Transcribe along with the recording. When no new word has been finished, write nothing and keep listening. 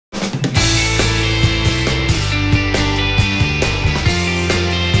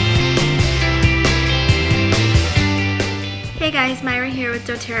here with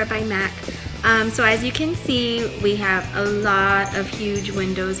doTERRA by MAC. So as you can see, we have a lot of huge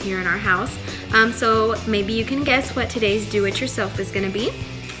windows here in our house. So maybe you can guess what today's do-it-yourself is going to be.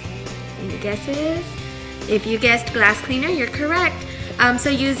 Any guesses? If you guessed glass cleaner, you're correct. So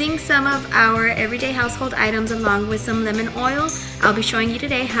using some of our everyday household items along with some lemon oil, I'll be showing you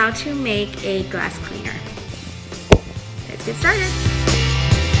today how to make a glass cleaner. Let's get started.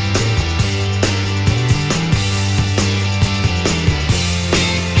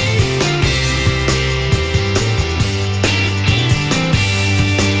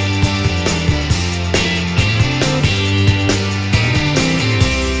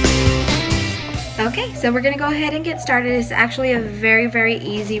 Okay, so we're gonna go ahead and get started. It's actually a very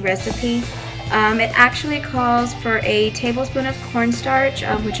easy recipe. It actually calls for a tablespoon of cornstarch,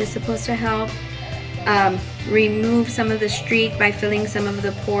 which is supposed to help remove some of the streak by filling some of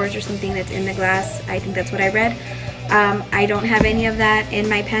the pores or something that's in the glass. I think that's what I read. I don't have any of that in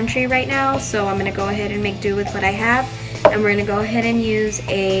my pantry right now, so I'm gonna go ahead and make do with what I have. And we're gonna go ahead and use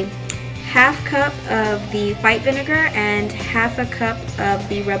a half cup of the white vinegar and half a cup of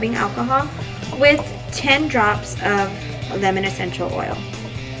the rubbing alcohol with 10 drops of lemon essential oil.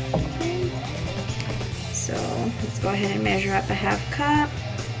 Okay. So let's go ahead and measure up a half cup.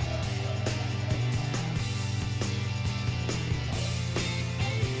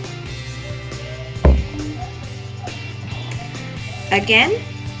 Again,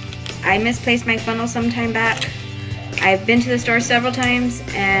 I misplaced my funnel some time back. I've been to the store several times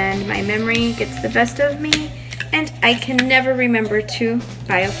and my memory gets the best of me and I can never remember to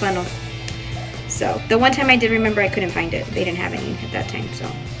buy a funnel. So the one time I did remember, I couldn't find it. They didn't have any at that time. So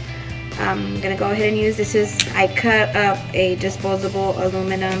I'm gonna go ahead and use I cut up a disposable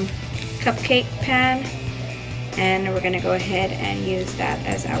aluminum cupcake pan, and we're gonna go ahead and use that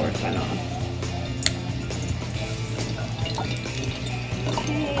as our funnel.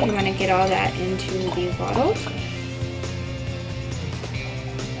 Okay, you wanna get all that into the bottle.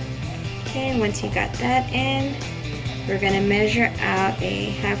 Okay, once you got that in, we're going to measure out a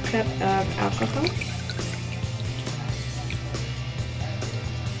half cup of alcohol.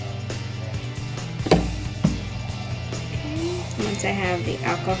 Okay, once I have the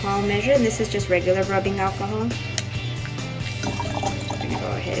alcohol measured, and this is just regular rubbing alcohol, I'm going to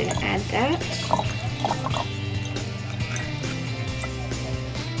go ahead and add that.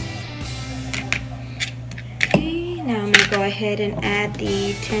 Okay, now I'm going to go ahead and add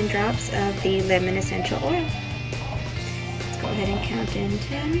the 10 drops of the lemon essential oil. Go ahead and count in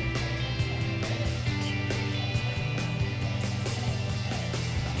 10.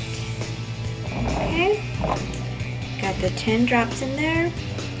 Okay, got the 10 drops in there.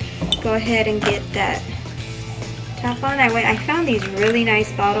 Go ahead and get that top on. I found these really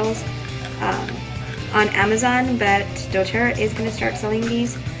nice bottles on Amazon, but doTERRA is going to start selling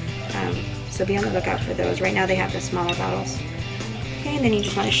these, so be on the lookout for those. Right now they have the smaller bottles. Okay, and then you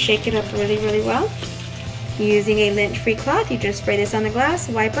just want to shake it up really well. Using a lint-free cloth, you just spray this on the glass,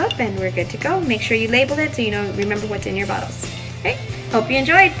 wipe up, and we're good to go. Make sure you label it so you know, remember what's in your bottles. Okay, hope you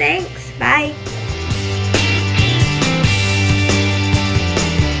enjoyed. Thanks. Bye.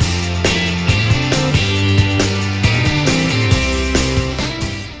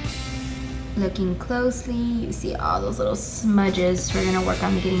 Looking closely, you see all those little smudges. We're gonna work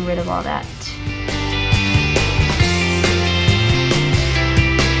on getting rid of all that.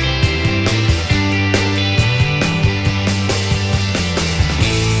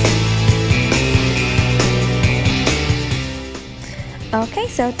 Okay,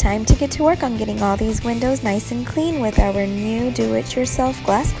 so time to get to work on getting all these windows nice and clean with our new do-it-yourself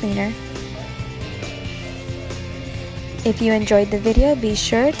glass cleaner. If you enjoyed the video, be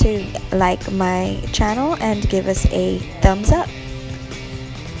sure to like my channel and give us a thumbs up.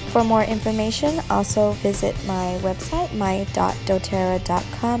 For more information, also visit my website,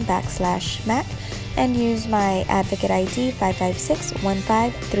 my.doterra.com/Mac, and use my advocate ID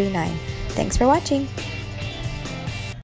 5561539. Thanks for watching.